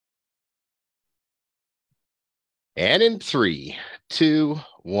And in three, two,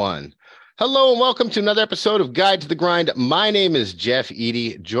 one. Hello and welcome to another episode of Guide to the Grind. My name is Jeff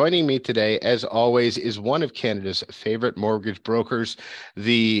Eady. Joining me today, as always, is one of Canada's favorite mortgage brokers,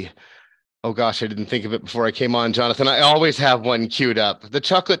 the oh gosh, I didn't think of it before I came on, Jonathan. I always have one queued up. The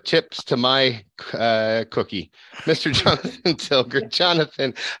chocolate chips to my cookie, Mr. Jonathan Tilger.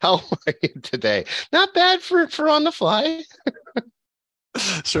 Jonathan, how are you today? Not bad for on the fly.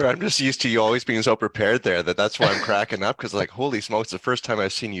 Sure, I'm just used to you always being so prepared there that's why I'm cracking up because holy smokes, the first time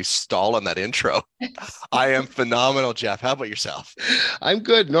I've seen you stall on that intro. I am phenomenal, Jeff. How about yourself? I'm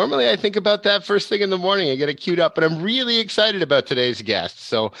good. Normally, I think about that first thing in the morning. I get it queued up, but I'm really excited about today's guest.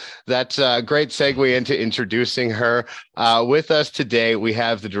 So that's a great segue into introducing her. With us today, we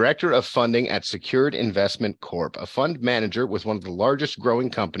have the Director of Funding at Secured Investment Corp, a fund manager with one of the largest growing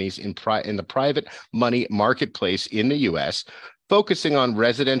companies in the private money marketplace in the U.S., focusing on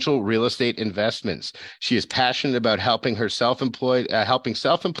residential real estate investments. She is passionate about helping self-employed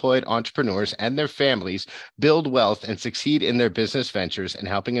entrepreneurs and their families build wealth and succeed in their business ventures, and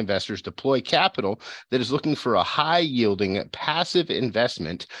helping investors deploy capital that is looking for a high-yielding passive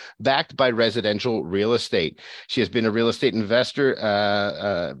investment backed by residential real estate. She has been a real estate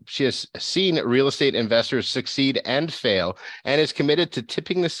investor. She has seen real estate investors succeed and fail, and is committed to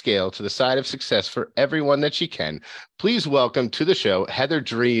tipping the scale to the side of success for everyone that she can. Please welcome to the show, Heather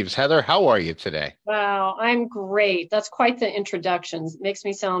Dreves. Heather, how are you today? Wow, I'm great. That's quite the introduction. Makes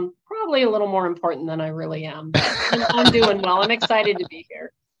me sound probably a little more important than I really am, but I'm doing well. I'm excited to be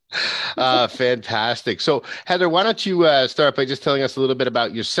here. Fantastic. So, Heather, why don't you start by just telling us a little bit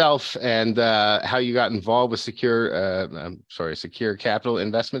about yourself and how you got involved with Secure Capital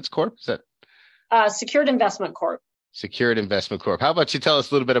Investments Corp? Is that Secured Investment Corp. Secured Investment Corp? How about you tell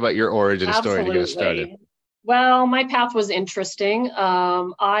us a little bit about your origin story to get us started? Absolutely. Well, my path was interesting.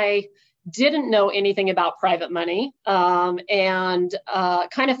 I didn't know anything about private money and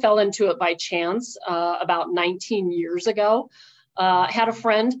kind of fell into it by chance about 19 years ago. Had a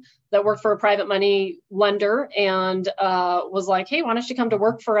friend that worked for a private money lender and was like, hey, why don't you come to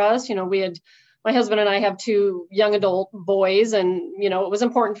work for us? You know, my husband and I have two young adult boys, and, you know, it was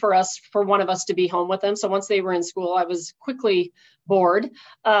important for one of us to be home with them. So once they were in school, I was quickly bored.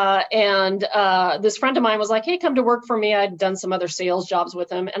 And this friend of mine was like, hey, come to work for me. I'd done some other sales jobs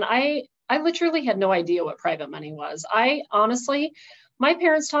with him. And I literally had no idea what private money was. My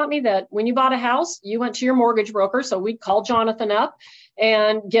parents taught me that when you bought a house, you went to your mortgage broker. So we'd call Jonathan up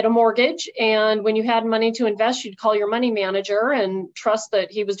and get a mortgage. And when you had money to invest, you'd call your money manager and trust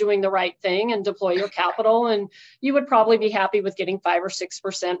that he was doing the right thing and deploy your capital. And you would probably be happy with getting 5 or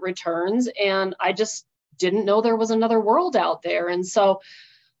 6% returns. And I just didn't know there was another world out there. And so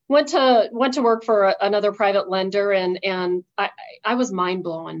went to work for another private lender, and I was mind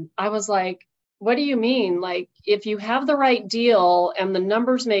blown. I was like, what do you mean? Like, if you have the right deal and the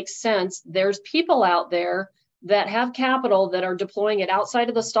numbers make sense, there's people out there that have capital that are deploying it outside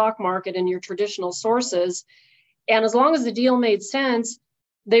of the stock market and your traditional sources. And as long as the deal made sense,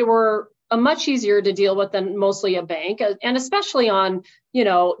 they were a much easier to deal with than mostly a bank. And especially on, you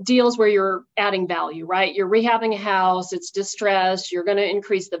know, deals where you're adding value, right? You're rehabbing a house, it's distressed, you're going to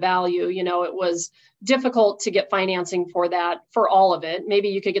increase the value. You know, it was difficult to get financing for that, for all of it. Maybe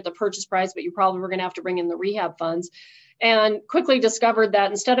you could get the purchase price, but you probably were going to have to bring in the rehab funds. And quickly discovered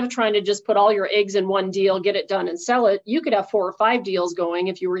that instead of trying to just put all your eggs in one deal, get it done and sell it, you could have 4 or 5 deals going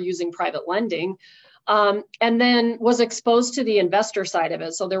if you were using private lending. And then was exposed to the investor side of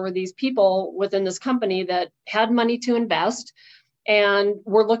it. So there were these people within this company that had money to invest and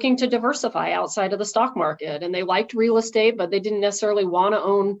were looking to diversify outside of the stock market. And they liked real estate, but they didn't necessarily want to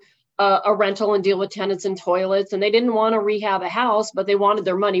own a rental and deal with tenants and toilets. And they didn't want to rehab a house, but they wanted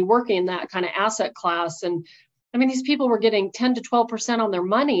their money working in that kind of asset class. And I mean, these people were getting 10 to 12% on their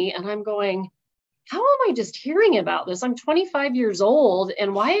money. And I'm going, how am I just hearing about this? I'm 25 years old,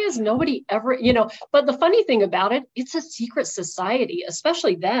 and why has nobody ever, you know, but the funny thing about it, it's a secret society,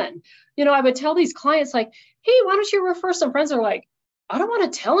 especially then. You know, I would tell these clients like, hey, why don't you refer some friends? They're like, I don't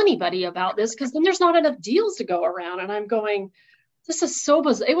want to tell anybody about this because then there's not enough deals to go around. And I'm going, this is so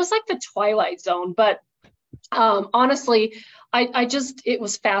bizarre. It was like the Twilight Zone, but honestly, it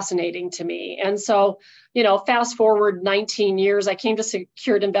was fascinating to me. And so, you know, fast forward 19 years, I came to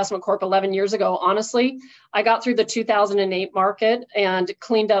Secured Investment Corp 11 years ago. Honestly, I got through the 2008 market and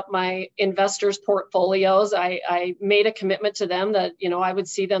cleaned up my investors' portfolios. I made a commitment to them that, you know, I would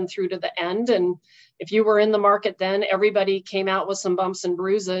see them through to the end. And if you were in the market then, everybody came out with some bumps and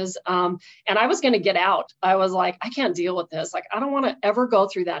bruises. And I was going to get out. I was like, I can't deal with this. Like, I don't want to ever go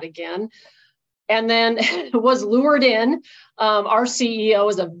through that again. And then was lured in. Our CEO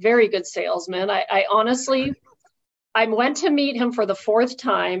is a very good salesman. I honestly I went to meet him for the fourth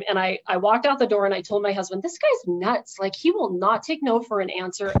time, and I walked out the door and I told my husband, this guy's nuts. Like, he will not take no for an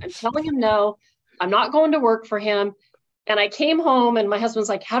answer. I'm telling him no. I'm not going to work for him. And I came home and my husband's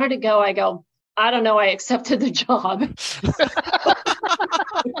like, how did it go? I go, I don't know. I accepted the job.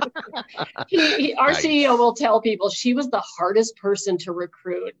 Our CEO will tell people she was the hardest person to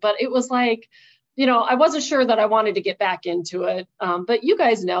recruit, but it was like, I wasn't sure that I wanted to get back into it. But you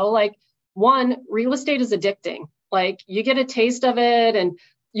guys know, like, one, real estate is addicting. Like, you get a taste of it and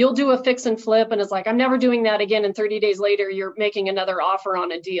you'll do a fix and flip. And it's like, I'm never doing that again. And 30 days later, you're making another offer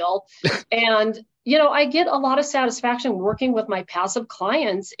on a deal. And, I get a lot of satisfaction working with my passive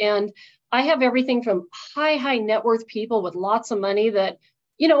clients. And I have everything from high net worth people with lots of money that,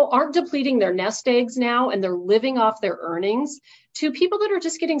 aren't depleting their nest eggs now and they're living off their earnings, to people that are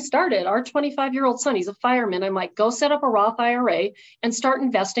just getting started. Our 25-year-old son, he's a fireman. I'm like, go set up a Roth IRA and start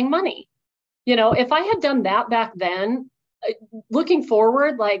investing money. If I had done that back then, looking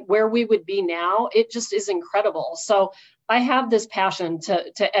forward, like where we would be now, it just is incredible. So I have this passion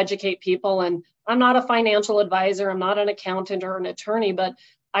to educate people, and I'm not a financial advisor. I'm not an accountant or an attorney, but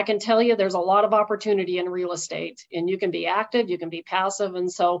I can tell you there's a lot of opportunity in real estate, and you can be active, you can be passive.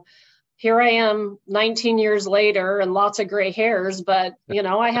 And so here I am 19 years later and lots of gray hairs, but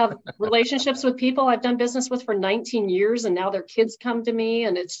I have relationships with people I've done business with for 19 years, and now their kids come to me,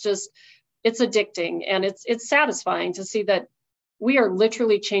 and it's addicting, and it's satisfying to see that we are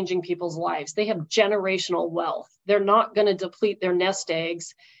literally changing people's lives. They have generational wealth. They're not going to deplete their nest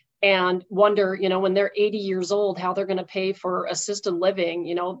eggs and wonder, when they're 80 years old, how they're going to pay for assisted living.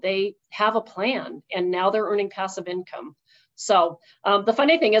 They have a plan, and now they're earning passive income. So the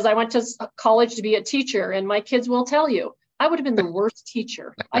funny thing is, I went to college to be a teacher, and my kids will tell you, I would have been the worst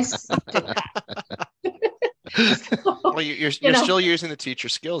teacher. I sucked at that. Well, you're still using the teacher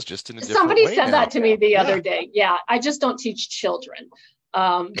skills, just in a different Somebody way said now. that to me the other day. Yeah, I just don't teach children.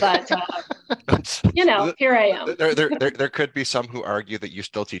 But here I am. There could be some who argue that you're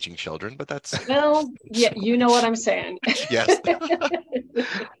still teaching children, but that's well, yeah, you know what I'm saying. Yes.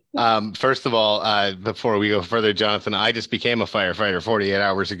 First of all, before we go further, Jonathan, I just became a firefighter 48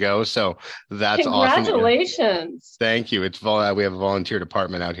 hours ago, so that's awesome. Congratulations! Thank you. We have a volunteer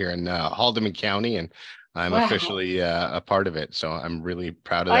department out here in Haldeman County, and I'm officially a part of it. So I'm really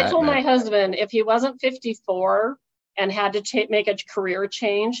proud of that. I told my husband, if he wasn't 54 and had to make a career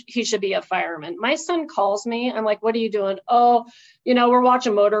change, he should be a fireman. My son calls me. I'm like, what are you doing? Oh, we're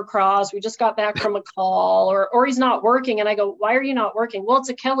watching motocross. We just got back from a call, or he's not working. And I go, why are you not working? Well, it's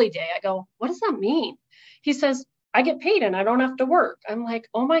a Kelly day. I go, what does that mean? He says, I get paid and I don't have to work. I'm like,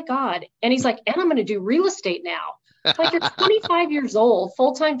 oh my God. And he's like, and I'm going to do real estate now. Like, you're 25 years old,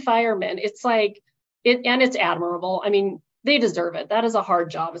 full-time fireman. It's like, and it's admirable. I mean, they deserve it. That is a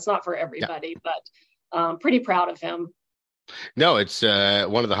hard job. It's not for everybody, but pretty proud of him. No, it's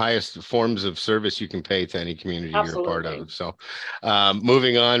one of the highest forms of service you can pay to any community Absolutely. You're a part of. So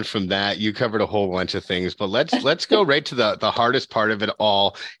moving on from that, you covered a whole bunch of things, but let's go right to the hardest part of it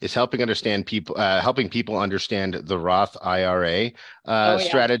all, is helping people understand the Roth IRA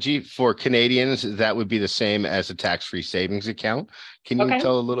strategy. For Canadians, that would be the same as a tax-free savings account. Can you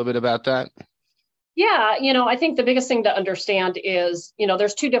tell a little bit about that? Yeah, I think the biggest thing to understand is,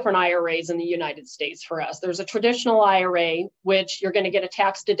 there's two different IRAs in the United States for us. There's a traditional IRA, which you're going to get a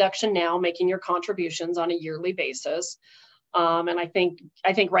tax deduction now, making your contributions on a yearly basis. And I think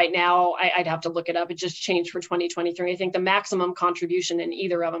right now, I'd have to look it up. It just changed for 2023. I think the maximum contribution in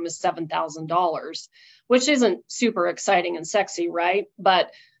either of them is $7,000, which isn't super exciting and sexy, right?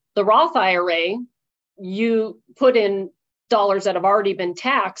 But the Roth IRA, you put in dollars that have already been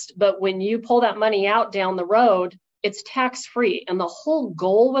taxed, but when you pull that money out down the road, it's tax-free. And the whole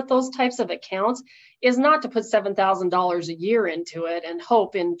goal with those types of accounts is not to put $7,000 a year into it and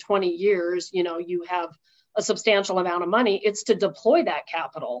hope in 20 years, you have a substantial amount of money. It's to deploy that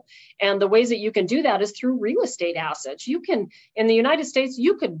capital. And the ways that you can do that is through real estate assets. In the United States,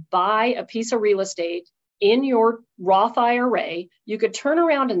 you could buy a piece of real estate in your Roth IRA. You could turn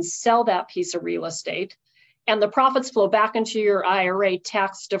around and sell that piece of real estate, and the profits flow back into your IRA,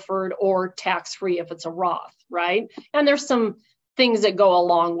 tax deferred or tax free if it's a Roth, right? And there's some things that go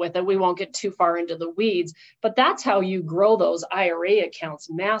along with it. We won't get too far into the weeds, but that's how you grow those IRA accounts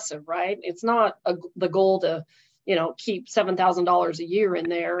massive, right? It's not the goal to, keep $7,000 a year in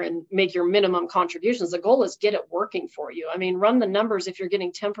there and make your minimum contributions. The goal is get it working for you. I mean, run the numbers. If you're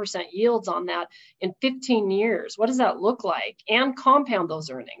getting 10% yields on that in 15 years, what does that look like? And compound those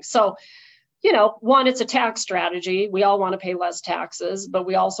earnings. So, one, it's a tax strategy. We all want to pay less taxes, but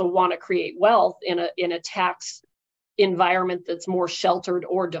we also want to create wealth in a tax environment that's more sheltered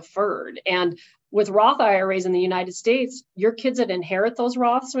or deferred. And with Roth IRAs in the United States, your kids that inherit those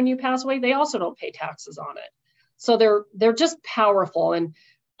Roths when you pass away, they also don't pay taxes on it. So they're just powerful. And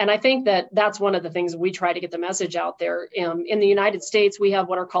I think that that's one of the things we try to get the message out there. In the United States, we have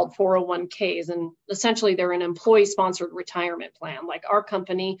what are called 401ks, and essentially they're an employee-sponsored retirement plan. Like our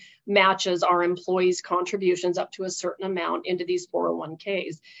company matches our employees' contributions up to a certain amount into these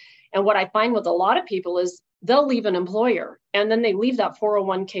 401ks. And what I find with a lot of people is they'll leave an employer and then they leave that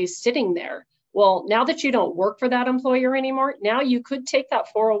 401k sitting there. Well, now that you don't work for that employer anymore, now you could take that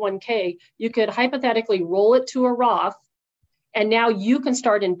 401k, you could hypothetically roll it to a Roth, and now you can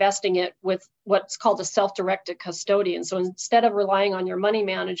start investing it with what's called a self-directed custodian. So instead of relying on your money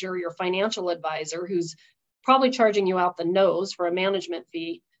manager, or your financial advisor, who's probably charging you out the nose for a management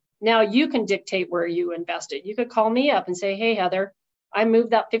fee, now you can dictate where you invest it. You could call me up and say, hey, Heather, I moved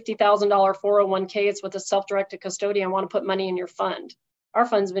that $50,000 401k. It's with a self-directed custodian. I want to put money in your fund. Our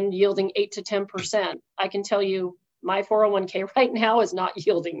fund's been yielding 8 to 10%. I can tell you my 401k right now is not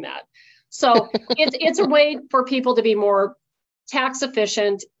yielding that. So it's a way for people to be more tax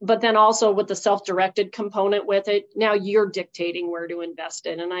efficient, but then also with the self-directed component with it, now you're dictating where to invest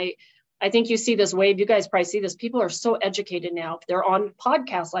it. And I think you see this wave, you guys probably see this, people are so educated now. They're on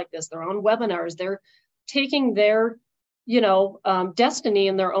podcasts like this, they're on webinars, they're taking their, destiny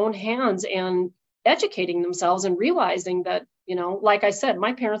in their own hands and educating themselves and realizing that, like I said,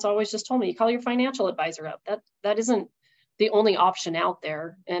 my parents always just told me, call your financial advisor up. That isn't the only option out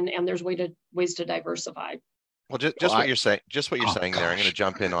there. And there's ways to diversify. Well, just what you're saying, there, I'm going to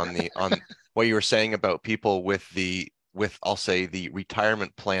jump in on what you were saying about people with I'll say the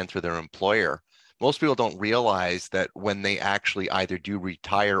retirement plan through their employer. Most people don't realize that when they actually either do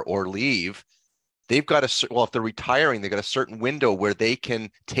retire or leave, they've got if they're retiring, they've got a certain window where they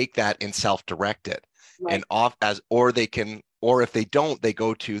can take that and self-direct it. Right. Or if they don't, they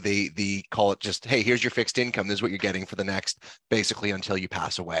go to the call it just, hey, here's your fixed income. This is what you're getting for the next, basically until you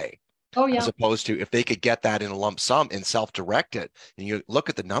pass away. Oh, yeah. As opposed to if they could get that in a lump sum and self-direct it, and you look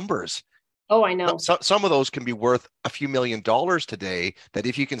at the numbers. Oh, I know. Some of those can be worth a few $1 million today, that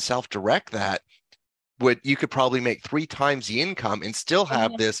if you can self-direct that, you could probably make 3 times the income and still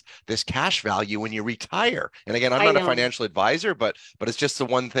have this cash value when you retire. And again, I'm not a financial advisor, but it's just the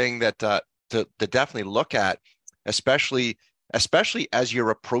one thing that to definitely look at, especially as you're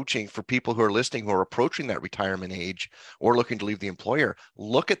approaching, for people who are listening, who are approaching that retirement age or looking to leave the employer,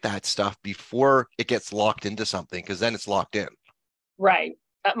 look at that stuff before it gets locked into something, because then it's locked in. Right.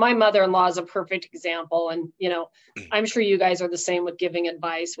 My mother-in-law is a perfect example. And, I'm sure you guys are the same with giving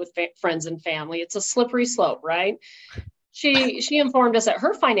advice with friends and family. It's a slippery slope, right? She informed us that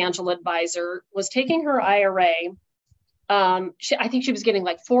her financial advisor was taking her IRA. I think she was getting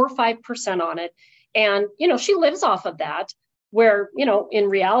like 4 or 5% on it. And, she lives off of that, where, in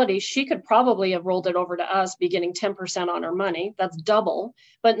reality, she could probably have rolled it over to us, be getting 10% on her money. That's double.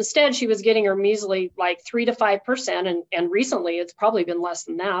 But instead, she was getting her measly like 3 to 5%. And recently, it's probably been less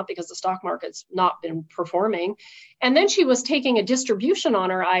than that because the stock market's not been performing. And then she was taking a distribution on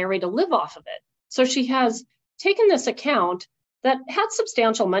her IRA to live off of it. So she has taken this account that had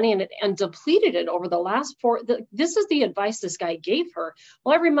substantial money in it and depleted it over the last 4. This is the advice this guy gave her.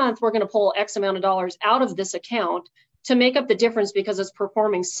 Well, every month, we're going to pull X amount of dollars out of this account to make up the difference because it's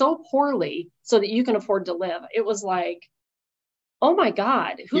performing so poorly so that you can afford to live. It was like, oh my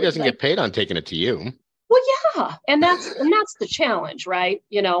God. He doesn't get paid on taking it to you. Well, yeah. And that's the challenge, right?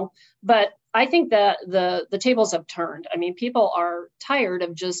 But I think that the tables have turned. I mean, people are tired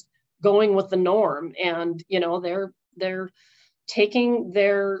of just going with the norm, and, they're taking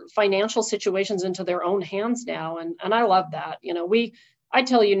their financial situations into their own hands now. And I love that. I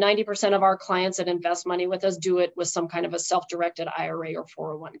tell you, 90% of our clients that invest money with us do it with some kind of a self-directed IRA or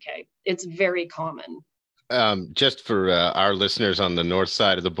 401k. It's very common. Just for our listeners on the north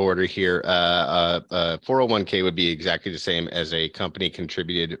side of the border here, 401k would be exactly the same as a company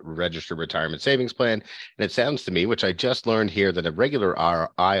contributed registered retirement savings plan. And it sounds to me, which I just learned here, that a regular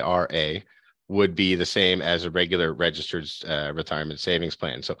IRA would be the same as a regular registered retirement savings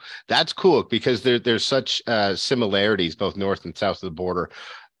plan. So that's cool, because there's such similarities both north and south of the border.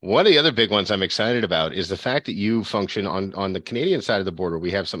 One of the other big ones I'm excited about is the fact that you function on the Canadian side of the border.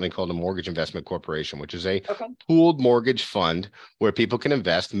 We have something called a mortgage investment corporation, which is a pooled mortgage fund where people can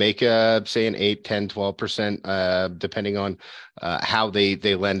invest, make say an 8, 10, 12%, depending on how they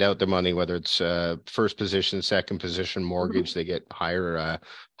lend out their money, whether it's first position, second position mortgage, they get higher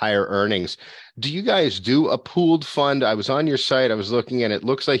earnings. Do you guys do a pooled fund? I was on your site, I was looking, and it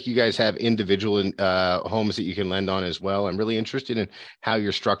looks like you guys have individual homes that you can lend on as well. I'm really interested in how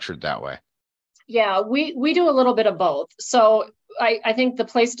you're structured that way. Yeah, we do a little bit of both. So I think the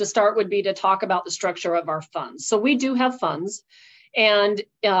place to start would be to talk about the structure of our funds. So we do have funds. And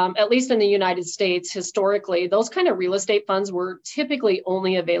at least in the United States, historically, those kind of real estate funds were typically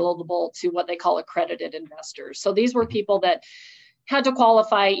only available to what they call accredited investors. So these were people that had to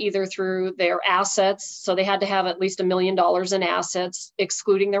qualify either through their assets, so they had to have at least $1 million in assets,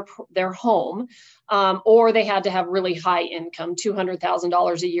 excluding their home, or they had to have really high income,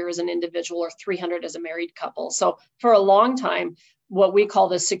 $200,000 a year as an individual or $300,000 as a married couple. So for a long time, what we call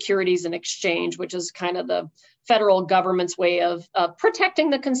the Securities and Exchange, which is kind of the federal government's way of protecting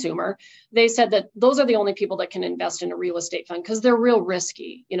the consumer, they said that those are the only people that can invest in a real estate fund because they're real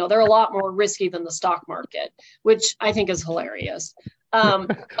risky. You know, they're a lot more risky than the stock market, which I think is hilarious.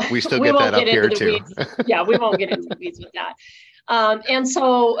 We still get that up here too. Yeah, we won't get into the weeds with that. And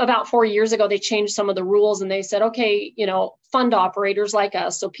so about 4 years ago, they changed some of the rules and they said, okay, you know, fund operators like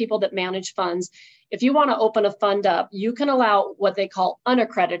us, so people that manage funds, if you want to open a fund up, you can allow what they call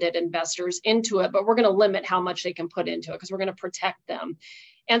unaccredited investors into it, but we're going to limit how much they can put into it because we're going to protect them.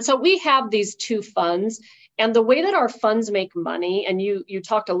 And so we have these two funds, and the way that our funds make money, and you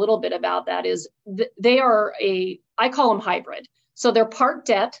talked a little bit about that, is they are I call them hybrid. So they're part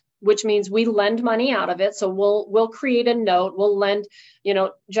debt, which means we lend money out of it. So we'll create a note, we'll lend, you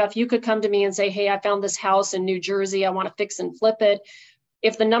know, Jeff, you could come to me and say, hey, I found this house in New Jersey, I want to fix and flip it.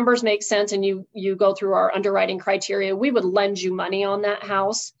 If the numbers make sense and you go through our underwriting criteria, we would lend you money on that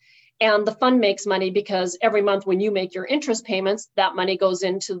house. And the fund makes money because every month when you make your interest payments, that money goes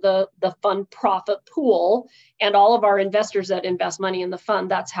into the fund profit pool. And all of our investors that invest money in the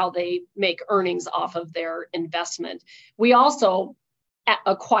fund, that's how they make earnings off of their investment. We also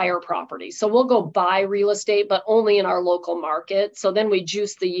acquire property. So we'll go buy real estate, but only in our local market. So then we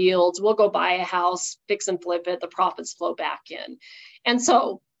juice the yields. We'll go buy a house, fix and flip it. The profits flow back in. And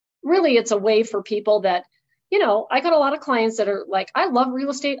so really it's a way for people that, you know, I got a lot of clients that are like, I love real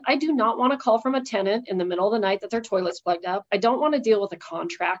estate. I do not want to call from a tenant in the middle of the night that their toilet's plugged up. I don't want to deal with a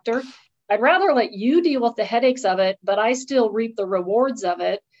contractor. I'd rather let you deal with the headaches of it, but I still reap the rewards of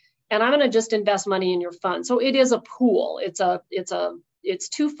it. And I'm going to just invest money in your fund. So it is a pool. It's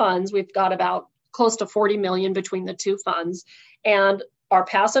two funds. We've got about close to 40 million between the two funds, and our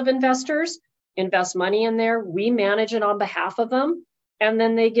passive investors invest money in there. We manage it on behalf of them, and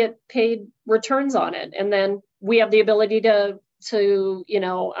then they get paid returns on it. And then we have the ability to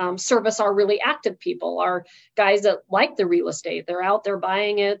service our really active people, our guys that like the real estate. They're out there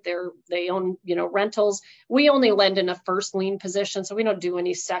buying it. They own, rentals. We only lend in a first lien position, so we don't do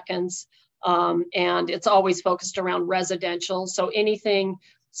any seconds. And it's always focused around residential. So anything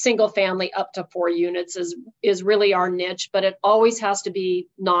single family up to 4 units is really our niche, but it always has to be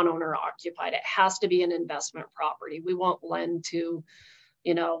non-owner occupied. It has to be an investment property. We won't lend to,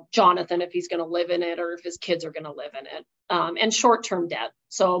 Jonathan if he's going to live in it or if his kids are going to live in it. And short-term debt.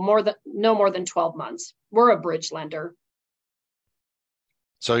 So no more than 12 months. We're a bridge lender.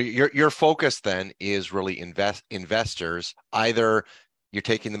 So your focus then is really investors, either you're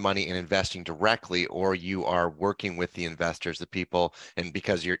taking the money and investing directly, or you are working with the investors, the people, and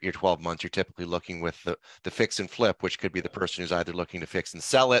because you're 12 months, you're typically looking with the fix and flip, which could be the person who's either looking to fix and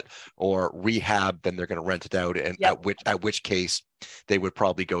sell it or rehab, then they're going to rent it out, and yep. at which case they would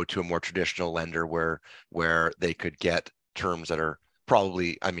probably go to a more traditional lender where they could get terms that are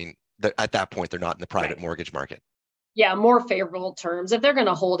probably, at that point, they're not in the private mortgage market. Yeah, more favorable terms. If they're going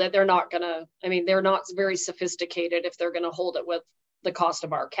to hold it, they're not very sophisticated if they're going to hold it with the cost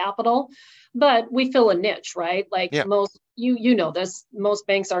of our capital, but we fill a niche, right? Like most, you know this, most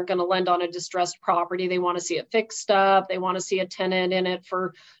banks aren't going to lend on a distressed property. They want to see it fixed up. They want to see a tenant in it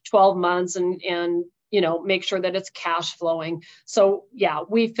for 12 months and make sure that it's cash flowing. So yeah,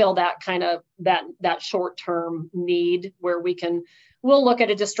 we fill that kind of that short-term need where we'll look at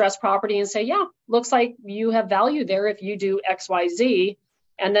a distressed property and say, yeah, looks like you have value there if you do X, Y, Z.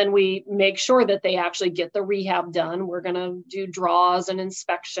 And then we make sure that they actually get the rehab done. We're going to do draws and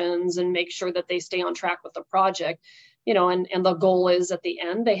inspections and make sure that they stay on track with the project, and the goal is at the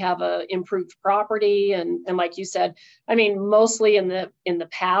end, they have a improved property. And like you said, mostly in the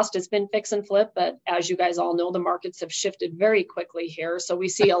past, it's been fix and flip, but as you guys all know, the markets have shifted very quickly here. So we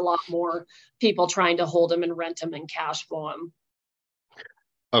see a lot more people trying to hold them and rent them and cash flow them.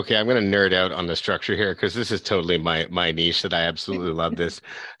 Okay, I'm going to nerd out on the structure here because this is totally my niche that I absolutely love this.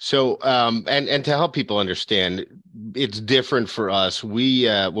 So, and to help people understand, it's different for us. We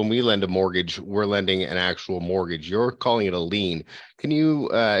when we lend a mortgage, we're lending an actual mortgage. You're calling it a lien. Can you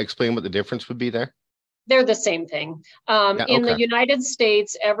explain what the difference would be there? They're the same thing. In the United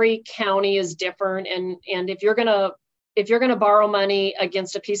States, every county is different, and if if you're going to borrow money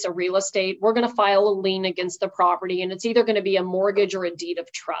against a piece of real estate, we're going to file a lien against the property, and it's either going to be a mortgage or a deed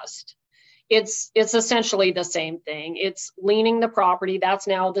of trust. It's essentially the same thing. It's liening the property. That's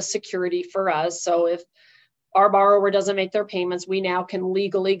now the security for us. So if our borrower doesn't make their payments, we now can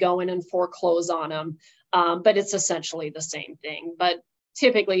legally go in and foreclose on them. But it's essentially the same thing. But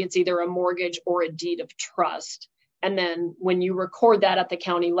typically it's either a mortgage or a deed of trust. And then when you record that at the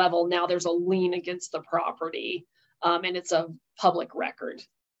county level, now there's a lien against the property, and it's a public record.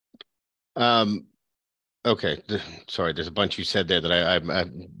 Okay, sorry, there's a bunch you said there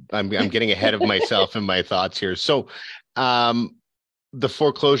that I'm getting ahead of myself in my thoughts here. So, the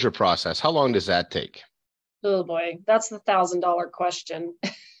foreclosure process, how long does that take? Oh boy, that's the $1,000 question.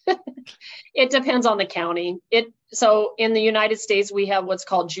 It depends on the county. So in the United States, we have what's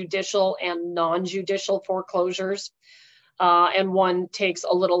called judicial and non-judicial foreclosures, and one takes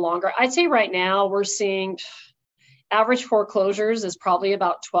a little longer. I'd say right now we're seeing average foreclosures is probably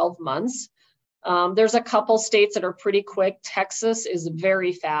about 12 months. There's a couple states that are pretty quick. Texas is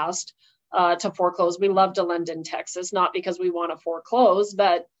very fast to foreclose. We love to lend in Texas, not because we want to foreclose,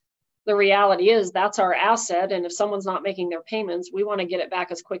 but the reality is that's our asset. And if someone's not making their payments, we want to get it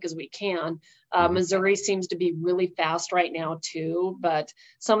back as quick as we can. Missouri seems to be really fast right now too, but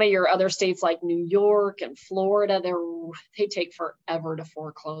some of your other states like New York and Florida, they take forever to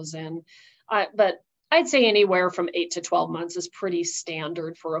foreclose in. But I'd say anywhere from 8 to 12 months is pretty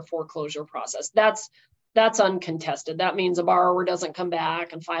standard for a foreclosure process. That's uncontested. That means a borrower doesn't come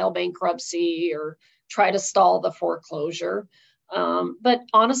back and file bankruptcy or try to stall the foreclosure. But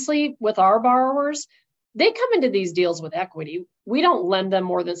honestly, with our borrowers, they come into these deals with equity. We don't lend them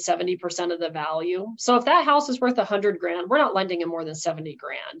more than 70% of the value. So if that house is worth $100,000, we're not lending them more than $70,000.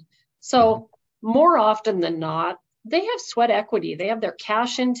 So more often than not, they have sweat equity. They have their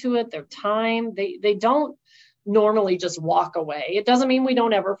cash into it, their time. They don't normally just walk away. It doesn't mean we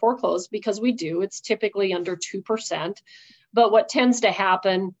don't ever foreclose, because we do. It's typically under 2%. But what tends to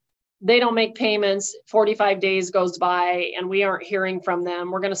happen, they don't make payments, 45 days goes by and we aren't hearing from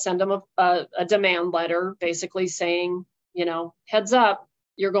them. We're going to send them a demand letter basically saying, heads up,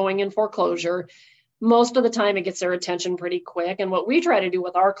 you're going in foreclosure. Most of the time it gets their attention pretty quick. And what we try to do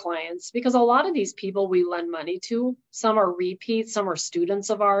with our clients, because a lot of these people we lend money to, some are repeats, some are students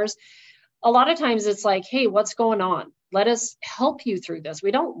of ours. A lot of times it's like, hey, what's going on? Let us help you through this.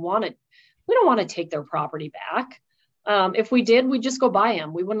 We don't want to take their property back. If we did, we'd just go buy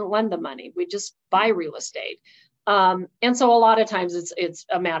them. We wouldn't lend them money. We'd just buy real estate. And so a lot of times it's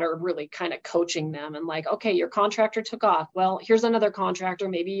a matter of really kind of coaching them and like, okay, your contractor took off. Well, here's another contractor.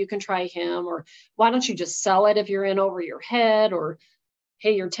 Maybe you can try him, or why don't you just sell it if you're in over your head, or,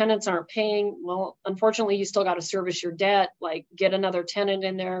 hey, your tenants aren't paying. Well, unfortunately, you still got to service your debt, like get another tenant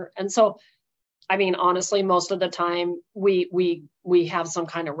in there. And so, I mean, honestly, most of the time we have some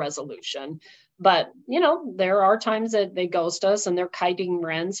kind of resolution. But, there are times that they ghost us and they're kiting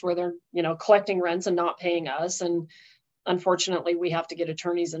rents where they're, collecting rents and not paying us. And unfortunately, we have to get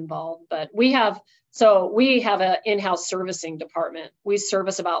attorneys involved. But we have an in-house servicing department. We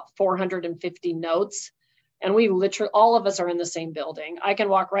service about 450 notes. And we literally, all of us are in the same building. I can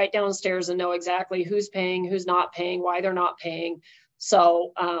walk right downstairs and know exactly who's paying, who's not paying, why they're not paying.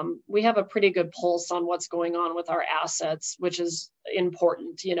 So we have a pretty good pulse on what's going on with our assets, which is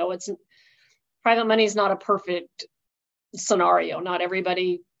important. Private money is not a perfect scenario. Not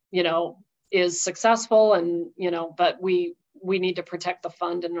everybody, is successful, and, but we need to protect the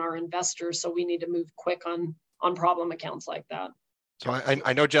fund and our investors. So we need to move quick on problem accounts like that. So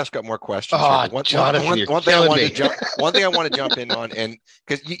I know Jeff's got more questions. One thing I want to jump in on, and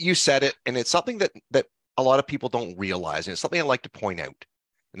because you said it, and it's something that a lot of people don't realize, and it's something I like to point out,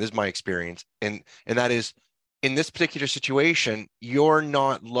 and this is my experience, and that is, in this particular situation, you're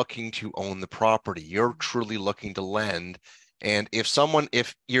not looking to own the property. You're truly looking to lend. And if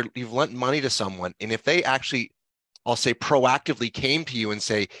you've lent money to someone, and if they actually, I'll say, proactively came to you and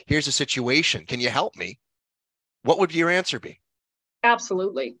say, here's a situation, can you help me? What would your answer be?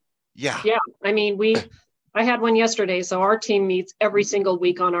 Absolutely. Yeah. Yeah. I mean, I had one yesterday. So our team meets every single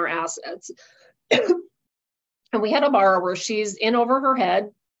week on our assets. And we had a borrower, she's in over her head.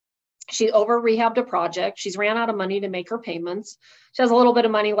 She over rehabbed a project. She's ran out of money to make her payments. She has a little bit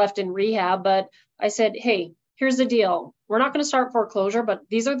of money left in rehab, but I said, hey, here's the deal. We're not going to start foreclosure, but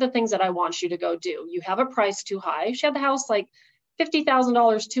these are the things that I want you to go do. You have a price too high. She had the house like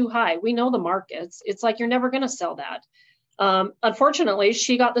 $50,000 too high. We know the markets. It's like, you're never going to sell that. Unfortunately,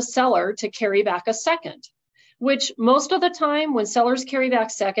 she got the seller to carry back a second, which most of the time when sellers carry back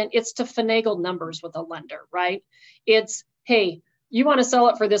second, it's to finagle numbers with a lender, right? It's, hey, you want to sell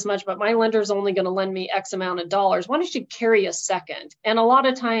it for this much, but my lender's only going to lend me X amount of dollars. Why don't you carry a second? And a lot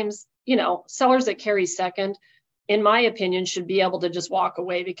of times, sellers that carry second, in my opinion, should be able to just walk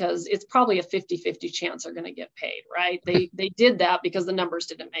away because it's probably a 50-50 chance they're going to get paid, right? They did that because the numbers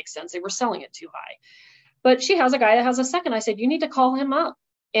didn't make sense. They were selling it too high. But she has a guy that has a second. I said, you need to call him up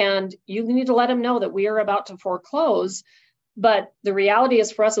and you need to let him know that we are about to foreclose. But the reality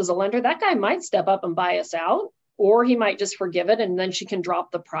is, for us as a lender, that guy might step up and buy us out, or he might just forgive it and then she can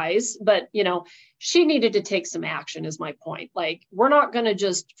drop the price. But, she needed to take some action is my point. Like, we're not going to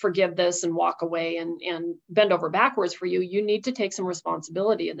just forgive this and walk away and bend over backwards for you. You need to take some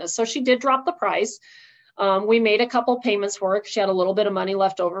responsibility in this. So she did drop the price. We made a couple payments for her. She had a little bit of money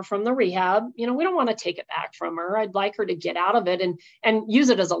left over from the rehab. We don't want to take it back from her. I'd like her to get out of it and use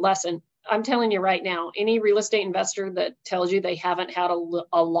it as a lesson. I'm telling you right now, any real estate investor that tells you they haven't had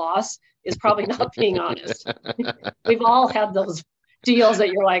a loss is probably not being honest. We've all had those deals that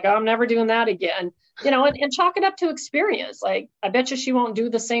you're like, oh, I'm never doing that again, and chalk it up to experience. Like, I bet you she won't do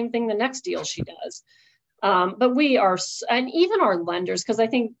the same thing the next deal she does. But we are, and even our lenders, because I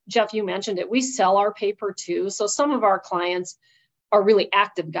think, Jeff, you mentioned it, we sell our paper too. So some of our clients are really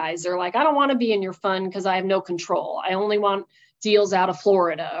active guys. They're like, I don't want to be in your fund because I have no control. I only want deals out of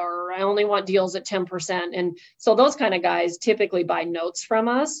Florida, or I only want deals at 10%. And so those kind of guys typically buy notes from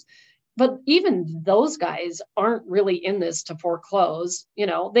us. But even those guys aren't really in this to foreclose.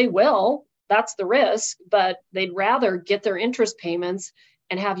 They will, that's the risk, but they'd rather get their interest payments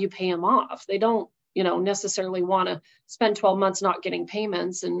and have you pay them off. They don't, necessarily want to spend 12 months not getting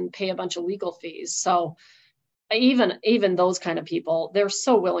payments and pay a bunch of legal fees. So even those kind of people, they're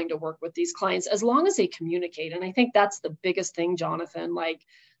so willing to work with these clients as long as they communicate. And I think that's the biggest thing, Jonathan. Like,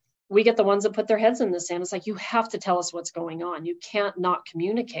 we get the ones that put their heads in the sand. It's like, you have to tell us what's going on. You can't not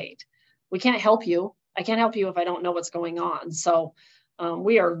communicate. We can't help you. I can't help you if I don't know what's going on. So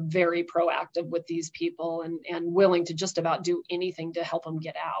we are very proactive with these people and willing to just about do anything to help them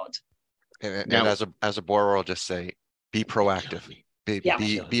get out. And now, as a borrower, I'll just say, be proactive.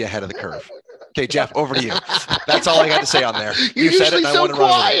 Be ahead of the curve. Okay, Jeff, over to you. That's all I got to say on there. You said it, and so I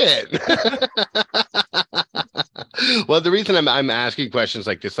want to quiet. Well, the reason I'm asking questions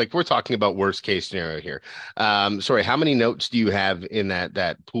like this, like, we're talking about worst case scenario here. Sorry, how many notes do you have in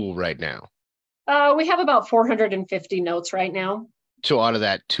that pool right now? We have about 450 notes right now. So out of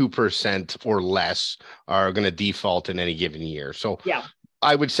that, 2% or less are going to default in any given year. So yeah,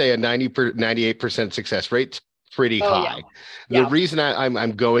 I would say a 98% success rate. Pretty high. The reason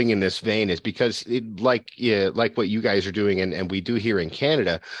I'm going in this vein is because like what you guys are doing and we do here in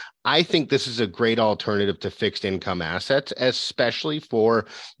Canada, I think this is a great alternative to fixed income assets, especially for,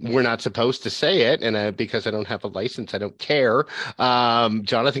 we're not supposed to say it, and because I don't have a license, I don't care.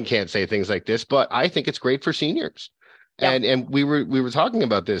 Jonathan can't say things like this, but I think it's great for seniors. Yeah. And we were talking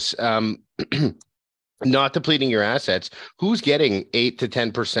about this. Not depleting your assets. Who's getting 8 to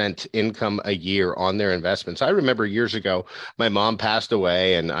 10% income a year on their investments? I remember years ago, my mom passed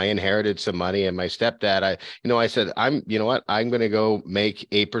away and I inherited some money, and my stepdad, I said, I'm going to go make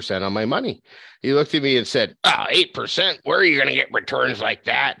 8% on my money. He looked at me and said, 8%, where are you going to get returns like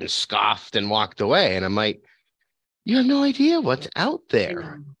that? And scoffed and walked away. And I'm like, you have no idea what's out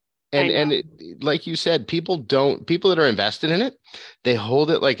there. And like you said, people that are invested in it, they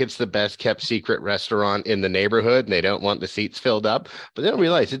hold it like it's the best kept secret restaurant in the neighborhood, and they don't want the seats filled up, but they don't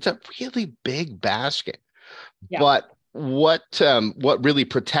realize it's a really big basket. Yeah. But what really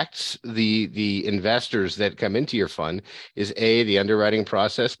protects the investors that come into your fund is A, the underwriting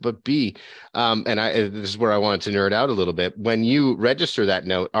process, but B, this is where I wanted to nerd out a little bit. When you register that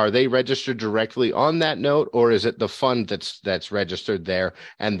note, are they registered directly on that note, or is it the fund that's registered there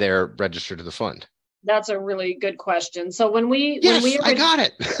and they're registered to the fund? That's a really good question. So I got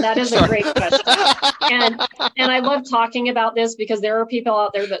it. That is a great question. And I love talking about this because there are people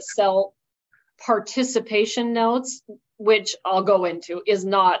out there that sell participation notes, which I'll go into, is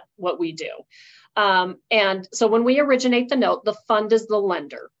not what we do. And so when we originate the note, the fund is the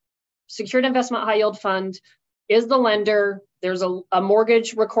lender. Secured Investment High Yield Fund is the lender. There's a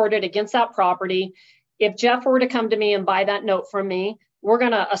mortgage recorded against that property. If Jeff were to come to me and buy that note from me, we're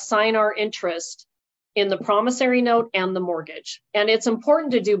going to assign our interest in the promissory note and the mortgage. And it's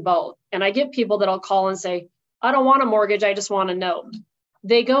important to do both. And I get people that'll call and say, I don't want a mortgage, I just want a note.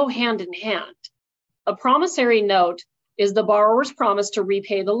 They go hand in hand. A promissory note is the borrower's promise to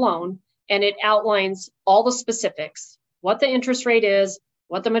repay the loan, and it outlines all the specifics, what the interest rate is,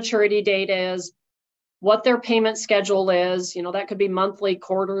 what the maturity date is, what their payment schedule is. That could be monthly,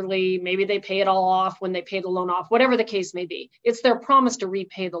 quarterly, maybe they pay it all off when they pay the loan off, whatever the case may be. It's their promise to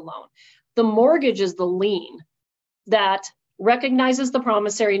repay the loan. The mortgage is the lien that recognizes the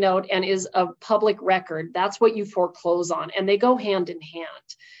promissory note and is a public record. That's what you foreclose on, and they go hand in hand.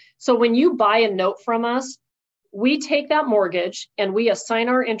 So when you buy a note from us, we take that mortgage and we assign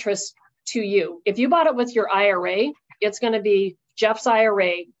our interest to you. If you bought it with your IRA, it's going to be Jeff's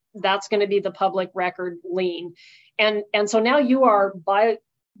IRA. That's going to be the public record lien. And so now you are by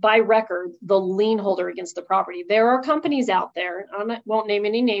record the lien holder against the property. There are companies out there, I won't name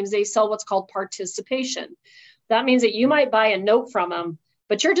any names, they sell what's called participation. That means that you might buy a note from them,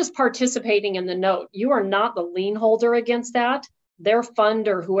 but you're just participating in the note. You are not the lien holder against that. Their fund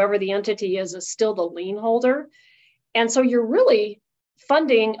or whoever the entity is still the lien holder. And so you're really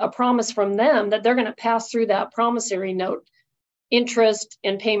funding a promise from them that they're going to pass through that promissory note interest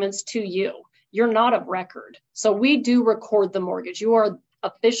and payments to you. You're not of record. So we do record the mortgage. You are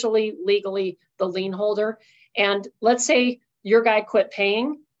officially, legally the lien holder. And let's say your guy quit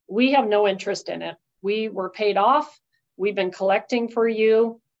paying. We have no interest in it. We were paid off. We've been collecting for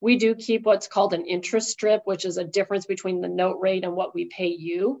you. We do keep what's called an interest strip, which is a difference between the note rate and what we pay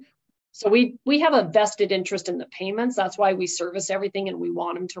you. So we have a vested interest in the payments. That's why we service everything and we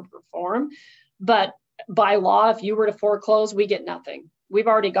want them to perform. But by law, if you were to foreclose, we get nothing. We've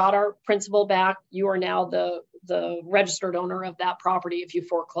already got our principal back. You are now the registered owner of that property if you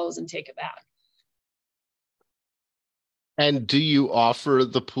foreclose and take it back. And do you offer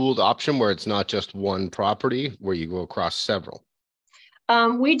the pooled option where it's not just one property, where you go across several?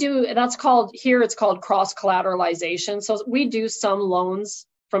 We do. That's called, here it's called cross collateralization. So we do some loans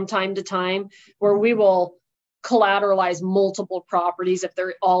from time to time where we will collateralize multiple properties if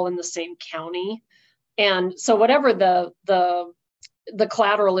they're all in the same county. And so whatever the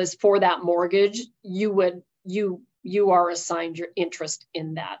collateral is for that mortgage, you are assigned your interest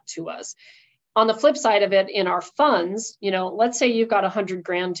in that to us. On the flip side of it, in our funds, let's say you've got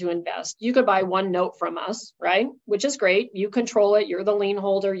 $100,000 to invest. You could buy one note from us, right? Which is great. You control it. You're the lien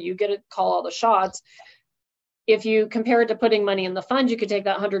holder. You get to call all the shots. If you compare it to putting money in the fund, you could take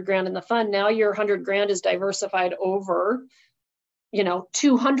that $100,000 in the fund. Now your $100,000 is diversified over,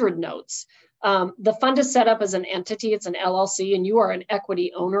 200 notes. The fund is set up as an entity. It's an LLC, and you are an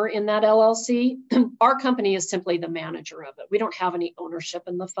equity owner in that LLC. Our company is simply the manager of it. We don't have any ownership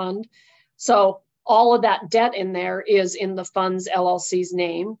in the fund. So all of that debt in there is in the fund's LLC's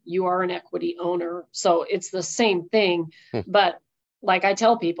name. You are an equity owner. So it's the same thing. But like I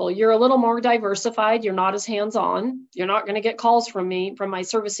tell people, you're a little more diversified. You're not as hands-on. You're not going to get calls from me, from my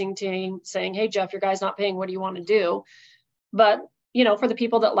servicing team saying, hey, Jeff, your guy's not paying. What do you want to do? But, for the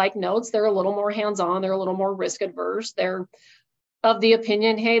people that like notes, they're a little more hands-on. They're a little more risk adverse. They're of the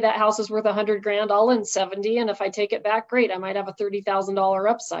opinion, hey, that house is worth $100,000, all in 70. And if I take it back, great, I might have a $30,000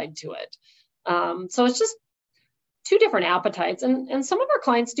 upside to it. So it's just two different appetites. And some of our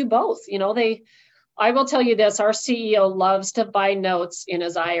clients do both. I will tell you this, our CEO loves to buy notes in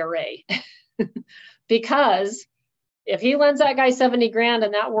his IRA because if he lends that guy $70,000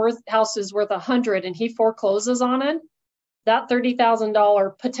 and that house is worth 100 and he forecloses on it, that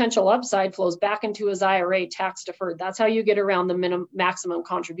 $30,000 potential upside flows back into his IRA tax deferred. That's how you get around the maximum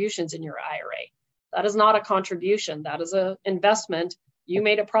contributions in your IRA. That is not a contribution. That is an investment. You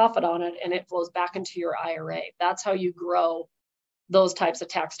made a profit on it and it flows back into your IRA. That's how you grow those types of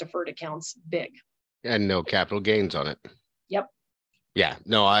tax deferred accounts big. And no capital gains on it. Yep. Yeah,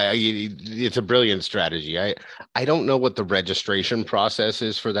 no, it's a brilliant strategy. I don't know what the registration process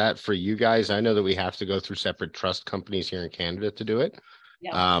is for that for you guys. I know that we have to go through separate trust companies here in Canada to do it.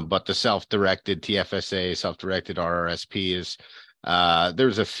 Yeah. But the self-directed TFSA, self-directed RRSP is,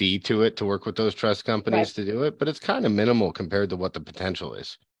 there's a fee to it to work with those trust companies to do it, but it's kind of minimal compared to what the potential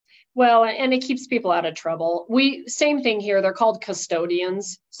is. Well, and it keeps people out of trouble. Same thing here. They're called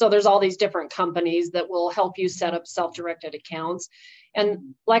custodians. So there's all these different companies that will help you set up self-directed accounts.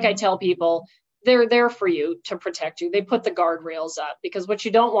 And like I tell people, they're there for you to protect you. They put the guardrails up because what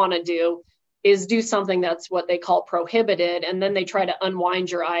you don't want to do is do something that's what they call prohibited. And then they try to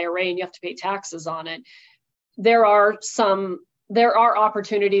unwind your IRA and you have to pay taxes on it. There are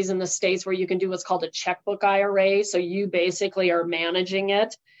opportunities in the States where you can do what's called a checkbook IRA. So you basically are managing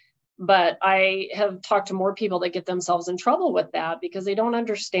it. But I have talked to more people that get themselves in trouble with that because they don't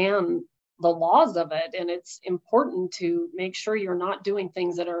understand the laws of it. And it's important to make sure you're not doing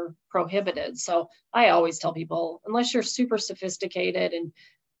things that are prohibited. So I always tell people, unless you're super sophisticated and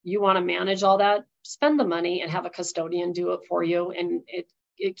you want to manage all that, spend the money and have a custodian do it for you. And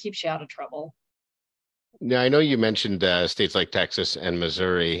it keeps you out of trouble. Now, I know you mentioned states like Texas and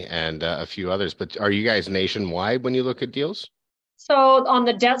Missouri and a few others, but are you guys nationwide when you look at deals? So on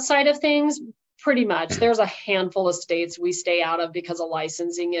the debt side of things, Pretty much. There's a handful of states we stay out of because of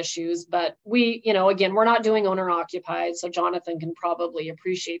licensing issues, but we, again, we're not doing owner occupied. So Jonathan can probably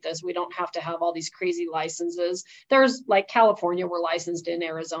appreciate this. We don't have to have all these crazy licenses. There's like California, we're licensed in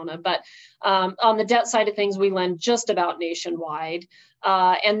Arizona, but on the debt side of things, we lend just about nationwide.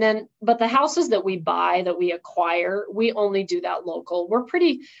 But the houses that we buy, that we acquire, we only do that local. We're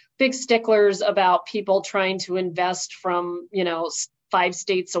pretty big sticklers about people trying to invest from, 5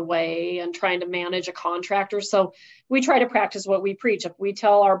 states away and trying to manage a contractor. So we try to practice what we preach. If we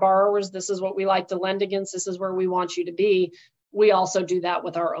tell our borrowers, this is what we like to lend against, this is where we want you to be, we also do that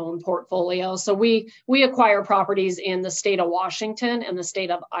with our own portfolio. So we acquire properties in the state of Washington and the state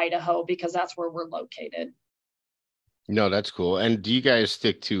of Idaho because that's where we're located. No, that's cool. And do you guys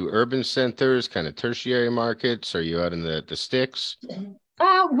stick to urban centers, kind of tertiary markets? Are you out in the sticks?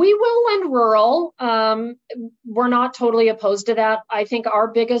 We will lend rural. We're not totally opposed to that. I think our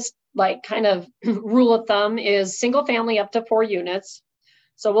biggest kind of rule of thumb is single family up to 4 units.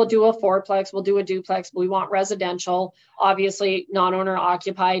 So we'll do a fourplex, we'll do a duplex, we want residential, obviously non-owner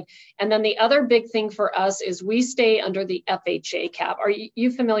occupied. And then the other big thing for us is we stay under the FHA cap. Are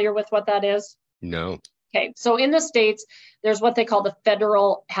you familiar with what that is? No. Okay, so in the states, there's what they call the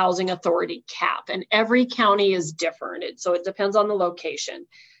Federal Housing Authority cap, and every county is different. So it depends on the location.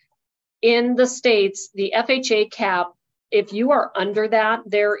 In the states, the FHA cap, if you are under that,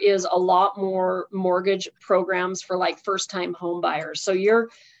 there is a lot more mortgage programs for like first-time home buyers. So your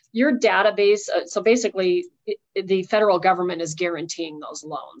database, so basically the federal government is guaranteeing those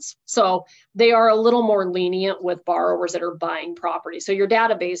loans. So they are a little more lenient with borrowers that are buying property. So your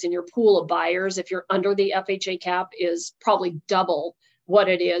database and your pool of buyers, if you're under the FHA cap, is probably double what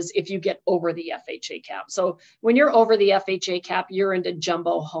it is if you get over the FHA cap. So when you're over the FHA cap, you're into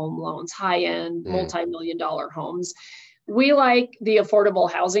jumbo home loans, high-end, multi-million-dollar homes. We like the affordable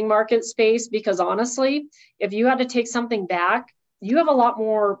housing market space because honestly, if you had to take something back, you have a lot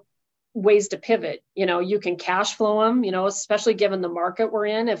more ways to pivot. You can cash flow them, especially given the market we're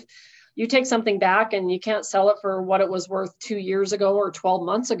in. If you take something back and you can't sell it for what it was worth 2 years ago or 12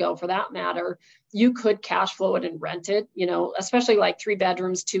 months ago, for that matter, you could cash flow it and rent it, especially like 3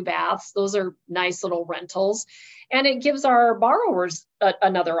 bedrooms, 2 baths. Those are nice little rentals. And it gives our borrowers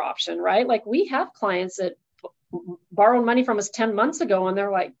another option, right? Like we have clients that borrowed money from us 10 months ago and they're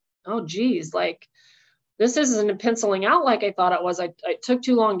like, oh, geez, like, this isn't penciling out like I thought it was. I took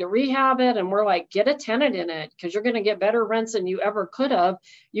too long to rehab it. And we're like, get a tenant in it because you're going to get better rents than you ever could have.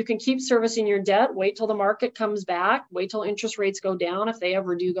 You can keep servicing your debt, wait till the market comes back, wait till interest rates go down if they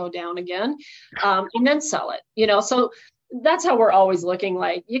ever do go down again, and then sell it. So that's how we're always looking.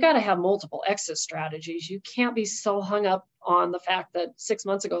 Like you got to have multiple exit strategies. You can't be so hung up on the fact that 6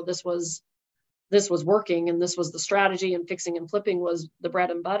 months ago this was working and this was the strategy and fixing and flipping was the bread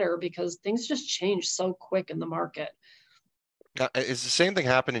and butter, because things just change so quick in the market. Now, is the same thing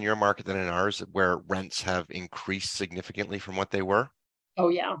happen in your market than in ours, where rents have increased significantly from what they were? Oh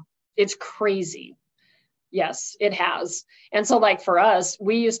yeah, it's crazy. Yes, it has. And so like for us,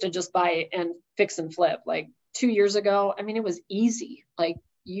 we used to just buy and fix and flip. Like 2 years ago, I mean, it was easy. Like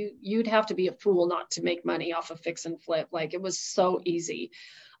you'd have to be a fool not to make money off of fix and flip. Like it was so easy.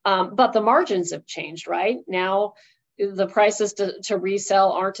 But the margins have changed, right? Now the prices to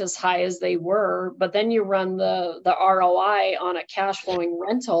resell aren't as high as they were, but then you run the ROI on a cash flowing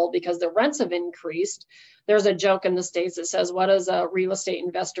rental because the rents have increased. There's a joke in the States that says, what does a real estate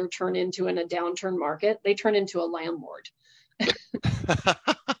investor turn into in a downturn market? They turn into a landlord.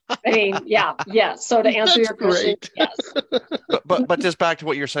 I mean, yeah. So to answer your question, yes. But just back to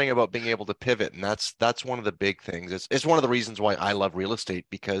what you're saying about being able to pivot, and that's one of the big things. It's one of the reasons why I love real estate,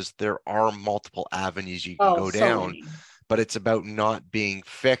 because there are multiple avenues you can go down. Many. But it's about not being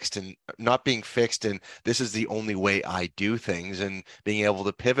fixed and this is the only way I do things, and being able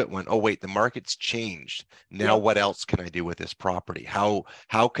to pivot when, oh wait, the market's changed. Now what else can I do with this property? How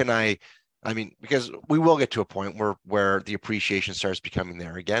can I mean, because we will get to a point where the appreciation starts becoming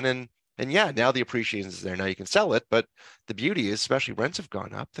there again. And yeah, now the appreciation is there. Now you can sell it. But the beauty is, especially rents have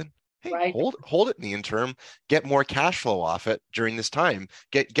gone up, then hey, right. hold it in the interim, get more cash flow off it during this time.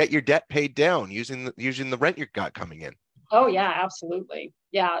 Get your debt paid down using the rent you got coming in. Oh yeah, absolutely.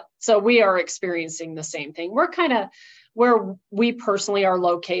 Yeah. So we are experiencing the same thing. We're kind of where we personally are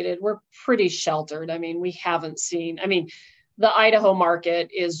located. We're pretty sheltered. I mean, the Idaho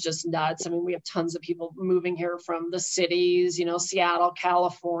market is just nuts. I mean, we have tons of people moving here from the cities, Seattle,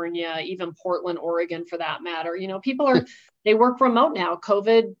 California, even Portland, Oregon, for that matter. People they work remote now.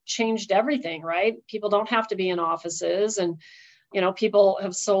 COVID changed everything, right? People don't have to be in offices, and, people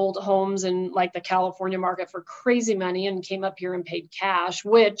have sold homes in like the California market for crazy money and came up here and paid cash,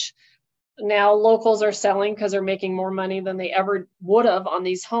 which Now locals are selling because they're making more money than they ever would have on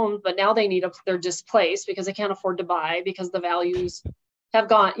these homes, but now they're displaced because they can't afford to buy because the values have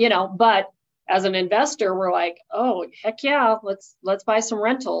gone, but as an investor, we're like, oh, heck yeah, let's buy some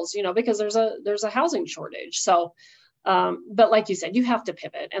rentals, because there's a housing shortage. So, but like you said, you have to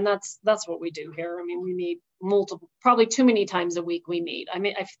pivot, and that's what we do here. I mean, we meet probably too many times a week we meet. I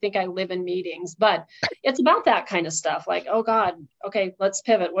mean, I think I live in meetings, but it's about that kind of stuff. Like, oh God, okay, let's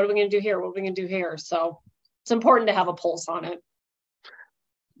pivot. What are we going to do here? What are we going to do here? So it's important to have a pulse on it.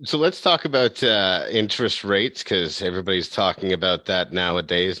 So let's talk about interest rates, because everybody's talking about that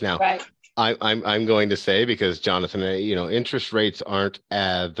nowadays. Now, right. I'm going to say, because Jonathan, interest rates aren't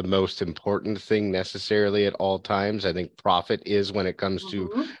the most important thing necessarily at all times. I think profit is when it comes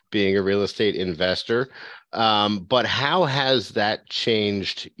to being a real estate investor. But how has that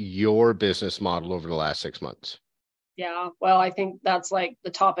changed your business model over the last 6 months? Yeah, well, I think that's like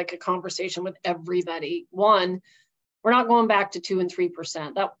the topic of conversation with everybody. One, we're not going back to 2% and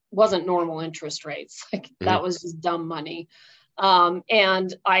 3%. That wasn't normal interest rates. That was just dumb money.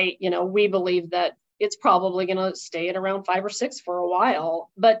 And we believe that it's probably going to stay at around 5 or 6 for a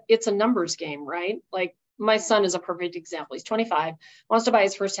while, but it's a numbers game, right? Like my son is a perfect example. He's 25, wants to buy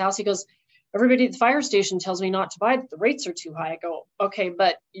his first house. He goes, everybody at the fire station tells me not to buy it. The rates are too high. I go, okay,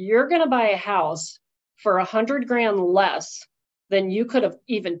 but you're going to buy a house for $100,000 less than you could have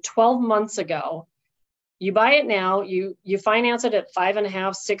even 12 months ago. You buy it now, you finance it at 5.5%,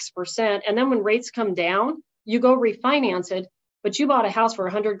 6%. And then when rates come down, you go refinance it, but you bought a house for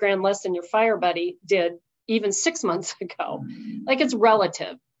 $100,000 less than your fire buddy did even 6 months ago. Like, it's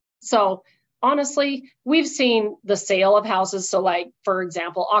relative. So honestly, we've seen the sale of houses. So like, for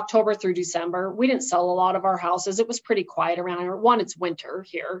example, October through December, we didn't sell a lot of our houses. It was pretty quiet around here. One, it's winter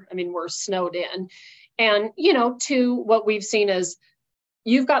here. I mean, we're snowed in. And, two, what we've seen is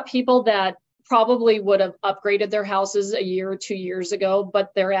you've got people that probably would have upgraded their houses a year or 2 years ago,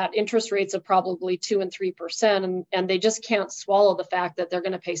 but they're at interest rates of probably 2% and 3%. And they just can't swallow the fact that they're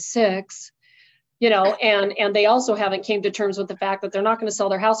going to pay 6%, and they also haven't came to terms with the fact that they're not going to sell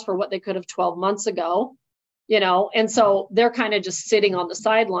their house for what they could have 12 months ago, and so they're kind of just sitting on the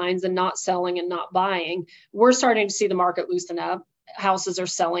sidelines and not selling and not buying. We're starting to see the market loosen up. Houses are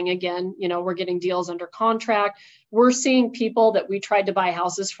selling again. We're getting deals under contract. We're seeing people that we tried to buy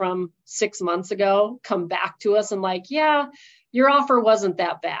houses from 6 months ago come back to us and like, yeah, your offer wasn't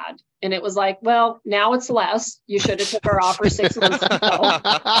that bad. And it was like, well, now it's less. You should have took our offer 6 months ago.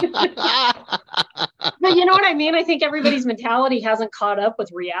 But you know what I mean? I think everybody's mentality hasn't caught up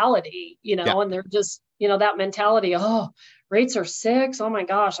with reality, and they're just, that mentality, oh, rates are 6. Oh my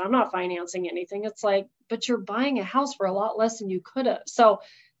gosh, I'm not financing anything. It's like, but you're buying a house for a lot less than you could have. So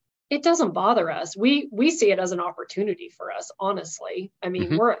it doesn't bother us. We see it as an opportunity for us, honestly. I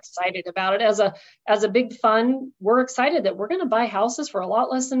mean, we're excited about it as a big fund. We're excited that we're going to buy houses for a lot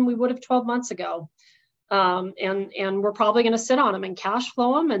less than we would have 12 months ago. And we're probably going to sit on them and cash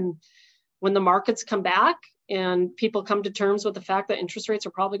flow them. And when the markets come back and people come to terms with the fact that interest rates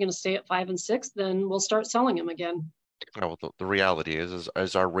are probably going to stay at 5 and 6, then we'll start selling them again. Well, the reality is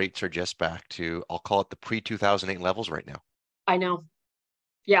our rates are just back to, I'll call it the pre-2008 levels right now. I know.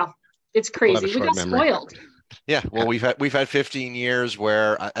 Yeah, it's crazy. We got spoiled. Yeah, well, we've had 15 years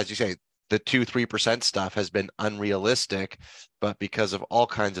where, as you say, the 2-3% stuff has been unrealistic, but because of all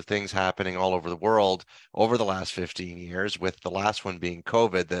kinds of things happening all over the world over the last 15 years, with the last one being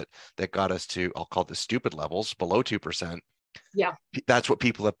COVID, that got us to, I'll call it the stupid levels, below 2%. Yeah, that's what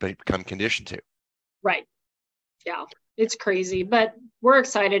people have become conditioned to. Right. Yeah, it's crazy, but we're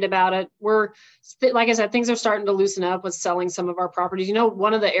excited about it. We're, like I said, things are starting to loosen up with selling some of our properties.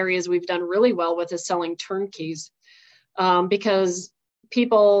 One of the areas we've done really well with is selling turnkeys, because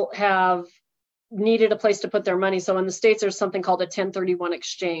people have needed a place to put their money. So in the States, there's something called a 1031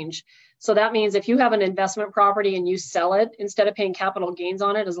 exchange. So that means if you have an investment property and you sell it, instead of paying capital gains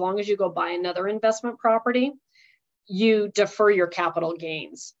on it, as long as you go buy another investment property, you defer your capital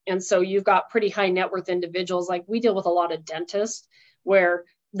gains. And so you've got pretty high net worth individuals. Like, we deal with a lot of dentists where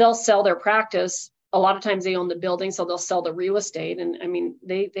they'll sell their practice. A lot of times they own the building, so they'll sell the real estate. And I mean,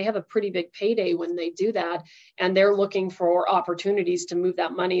 they have a pretty big payday when they do that. And they're looking for opportunities to move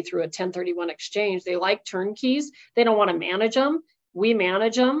that money through a 1031 exchange. They like turnkeys. They don't want to manage them. We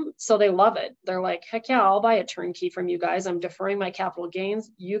manage them, so they love it. They're like, heck yeah, I'll buy a turnkey from you guys. I'm deferring my capital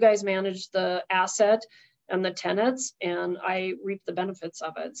gains. You guys manage the asset and the tenants, and I reap the benefits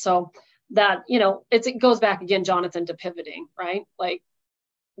of it. So that, it goes back again, Jonathan, to pivoting, right? Like,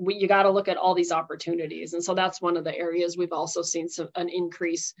 you got to look at all these opportunities. And so that's one of the areas we've also seen an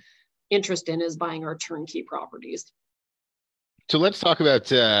increase interest in, is buying our turnkey properties. So let's talk about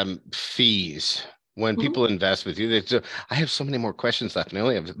fees. When Mhm. people invest with you, I have so many more questions left, and I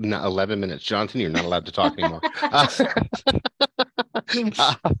only have 11 minutes. Jonathan, you're not allowed to talk anymore.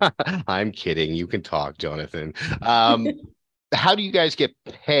 I'm kidding. You can talk, Jonathan. How do you guys get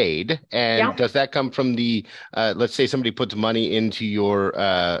paid? And Yeah. does that come from the, let's say somebody puts money into your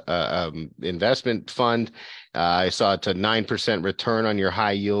investment fund. I saw it's a 9% return on your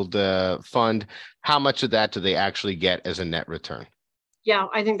high yield fund. How much of that do they actually get as a net return? Yeah,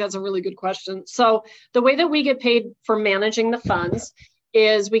 I think that's a really good question. So the way that we get paid for managing the funds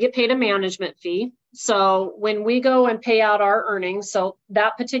is we get paid a management fee. So when we go and pay out our earnings, so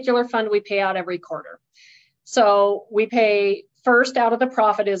that particular fund we pay out every quarter. So we pay first out of the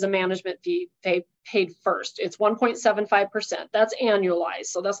profit is a management fee paid first. It's 1.75%. That's annualized.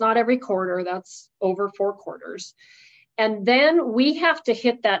 So that's not every quarter, that's over 4 quarters. And then we have to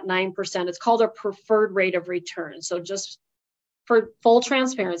hit that 9%. It's called a preferred rate of return. So just for full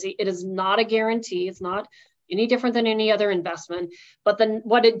transparency, it is not a guarantee. It's not any different than any other investment. But then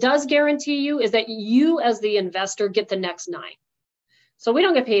what it does guarantee you is that you, as the investor, get the next 9. So we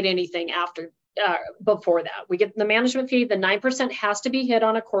don't get paid anything after before that. We get the management fee. The 9% has to be hit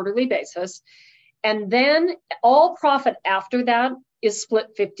on a quarterly basis. And then all profit after that is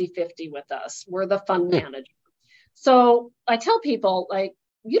split 50-50 with us. We're the fund manager. So I tell people, like,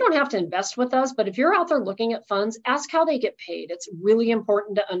 you don't have to invest with us, but if you're out there looking at funds, ask how they get paid. It's really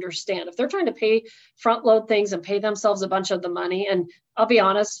important to understand. If they're trying to pay front load things and pay themselves a bunch of the money, and I'll be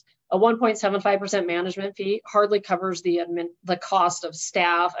honest, a 1.75% management fee hardly covers the cost of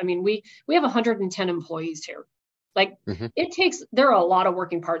staff. I mean, we have 110 employees here. Like, there are a lot of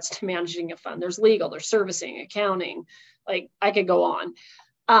working parts to managing a fund. There's legal, there's servicing, accounting, like I could go on.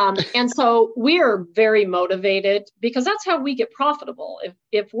 And so we are very motivated because that's how we get profitable.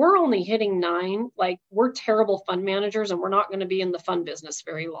 If we're only hitting 9, like, we're terrible fund managers and we're not going to be in the fund business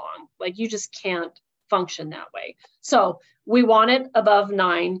very long. Like, you just can't function that way. So we want it above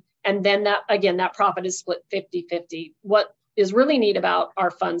 9. And then that profit is split 50-50. What is really neat about our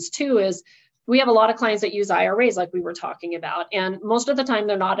funds too is we have a lot of clients that use IRAs, like we were talking about, and most of the time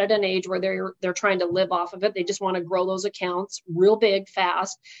they're not at an age where they're trying to live off of it. They just want to grow those accounts real big,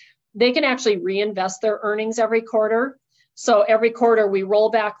 fast. They can actually reinvest their earnings every quarter. So every quarter we roll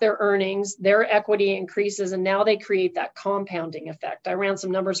back their earnings, their equity increases, and now they create that compounding effect. I ran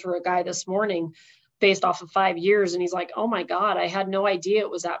some numbers for a guy this morning based off of 5 years, and he's like, oh my God, I had no idea it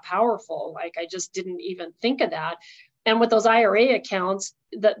was that powerful. Like, I just didn't even think of that. And with those IRA accounts,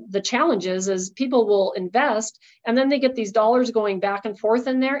 the challenge is people will invest and then they get these dollars going back and forth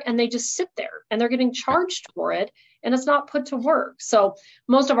in there and they just sit there and they're getting charged for it and it's not put to work. So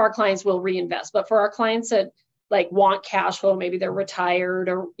most of our clients will reinvest, but for our clients that like want cash flow, maybe they're retired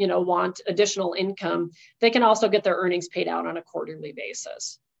or, want additional income, they can also get their earnings paid out on a quarterly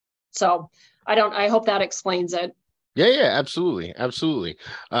basis. So I hope that explains it. Yeah, absolutely, absolutely.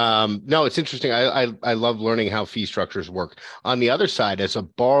 No, it's interesting. I love learning how fee structures work. On the other side, as a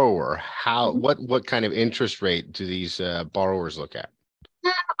borrower, what kind of interest rate do these borrowers look at?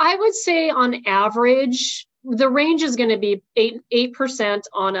 I would say on average, the range is going to be 8%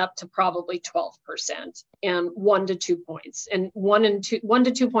 on up to probably 12%, and 1 to 2 points. And 1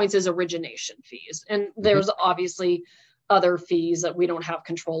 to 2 points is origination fees, and there's obviously other fees that we don't have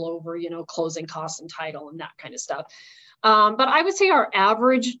control over, closing costs and title and that kind of stuff. But I would say our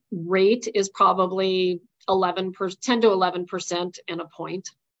average rate is probably 10 to 11% and a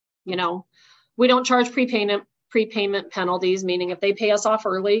point. We don't charge prepayment penalties, meaning if they pay us off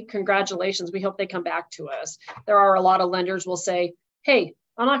early, congratulations, we hope they come back to us. There are a lot of lenders will say, hey,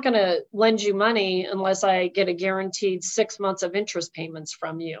 I'm not going to lend you money unless I get a guaranteed 6 months of interest payments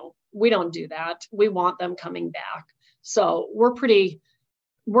from you. We don't do that. We want them coming back. So we're pretty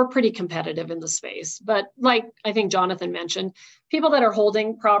competitive in the space. But like I think Jonathan mentioned, people that are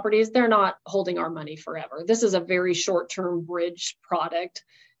holding properties, they're not holding our money forever. This is a very short-term bridge product.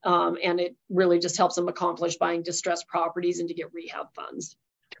 And it really just helps them accomplish buying distressed properties and to get rehab funds.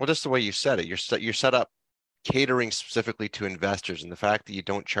 Well, just the way you said it, you're set up catering specifically to investors, and the fact that you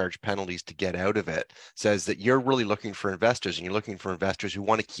don't charge penalties to get out of it says that you're really looking for investors, and you're looking for investors who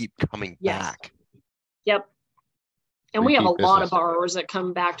want to keep coming back. Yep. And we have a lot of borrowers that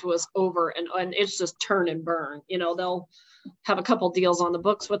come back to us over and it's just turn and burn. They'll have a couple deals on the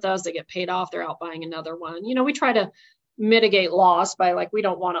books with us. They get paid off. They're out buying another one. We try to mitigate loss by we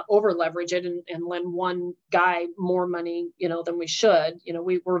don't want to over leverage it and lend one guy more money, than we should.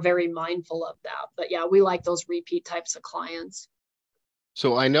 We're very mindful of that. But yeah, we like those repeat types of clients.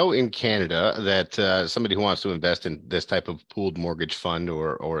 So I know in Canada that somebody who wants to invest in this type of pooled mortgage fund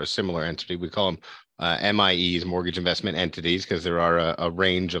or a similar entity, we call them MIEs, mortgage investment entities, because there are a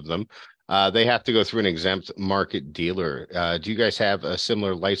range of them. They have to go through an exempt market dealer. Do you guys have a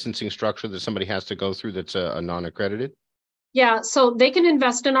similar licensing structure that somebody has to go through that's a non-accredited? Yeah, so they can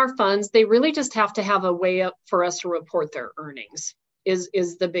invest in our funds. They really just have to have a way up for us to report their earnings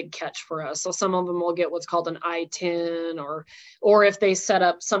is the big catch for us. So some of them will get what's called an I-10, or if they set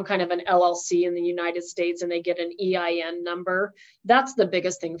up some kind of an LLC in the United States and they get an EIN number, that's the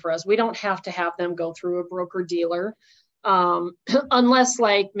biggest thing for us. We don't have to have them go through a broker dealer. Unless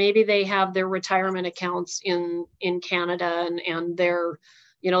like maybe they have their retirement accounts in Canada and they're,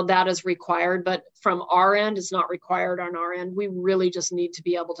 that is required, but from our end, it's not required on our end. We really just need to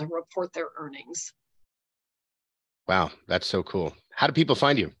be able to report their earnings. Wow, that's so cool. How do people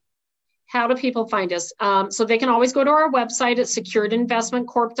find you? How do people find us? So they can always go to our website at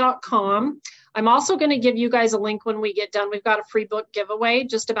securedinvestmentcorp.com. I'm also going to give you guys a link when we get done. We've got a free book giveaway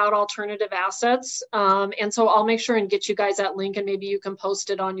just about alternative assets. And so I'll make sure and get you guys that link, and maybe you can post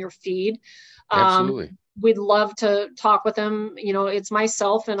it on your feed. Absolutely. We'd love to talk with them. It's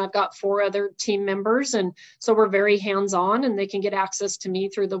myself and I've got 4 other team members. And so we're very hands-on, and they can get access to me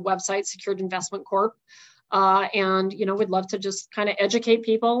through the website, Secured Investment Corp. And we'd love to just kind of educate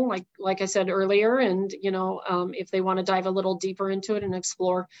people, like I said earlier, and if they want to dive a little deeper into it and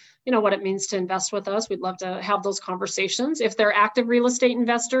explore, what it means to invest with us, we'd love to have those conversations. If they're active real estate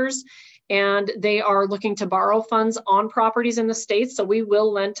investors and they are looking to borrow funds on properties in the States, so we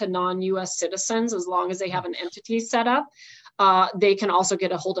will lend to non-U.S. citizens as long as they have an entity set up. They can also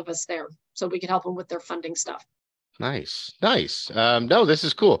get a hold of us there, so we can help them with their funding stuff. Nice. No, this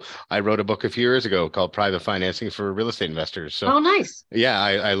is cool. I wrote a book a few years ago called Private Financing for Real Estate Investors. So, oh, nice. Yeah,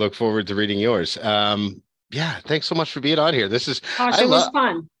 I look forward to reading yours. Yeah, thanks so much for being on here. This is, gosh, it was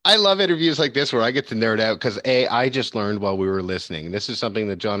fun. I love interviews like this where I get to nerd out because I just learned while we were listening. This is something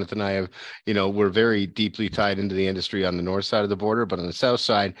that Jonathan and I have, we're very deeply tied into the industry on the north side of the border, but on the south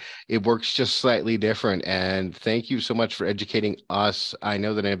side, it works just slightly different. And thank you so much for educating us. I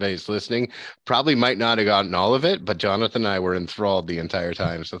know that anybody's listening probably might not have gotten all of it, but Jonathan and I were enthralled the entire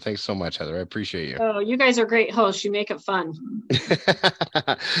time. So thanks so much, Heather. I appreciate you. Oh, you guys are great hosts. You make it fun.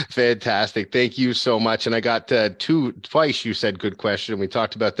 Fantastic. Thank you so much. And I got twice you said good question. We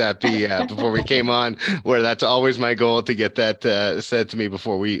talked about that before we came on, where that's always my goal to get that said to me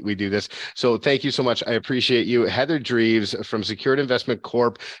before we do this. So thank you so much. I appreciate you. Heather Dreves from Secured Investment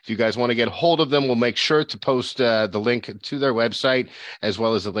Corp. If you guys want to get hold of them, we'll make sure to post the link to their website as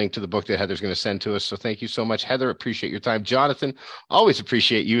well as the link to the book that Heather's going to send to us. So thank you so much, Heather. Appreciate your time. Jonathan, always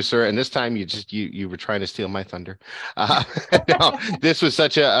appreciate you, sir. And this time you were trying to steal my thunder. No, this was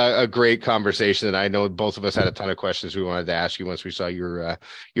such a great conversation, and I know both of us had a ton of questions we wanted to ask you once we saw your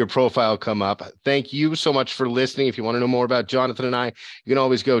profile come up. Thank you so much for listening. If you want to know more about Jonathan and I, you can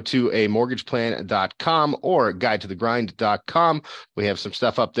always go to amortgageplan.com or guidetothegrind.com. We have some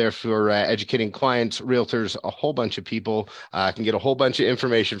stuff up there for educating clients, realtors, a whole bunch of people can get a whole bunch of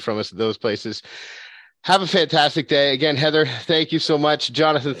information from us at those places. Have a fantastic day. Again, Heather, thank you so much.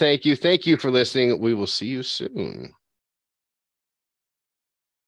 Jonathan, thank you. Thank you for listening. We will see you soon.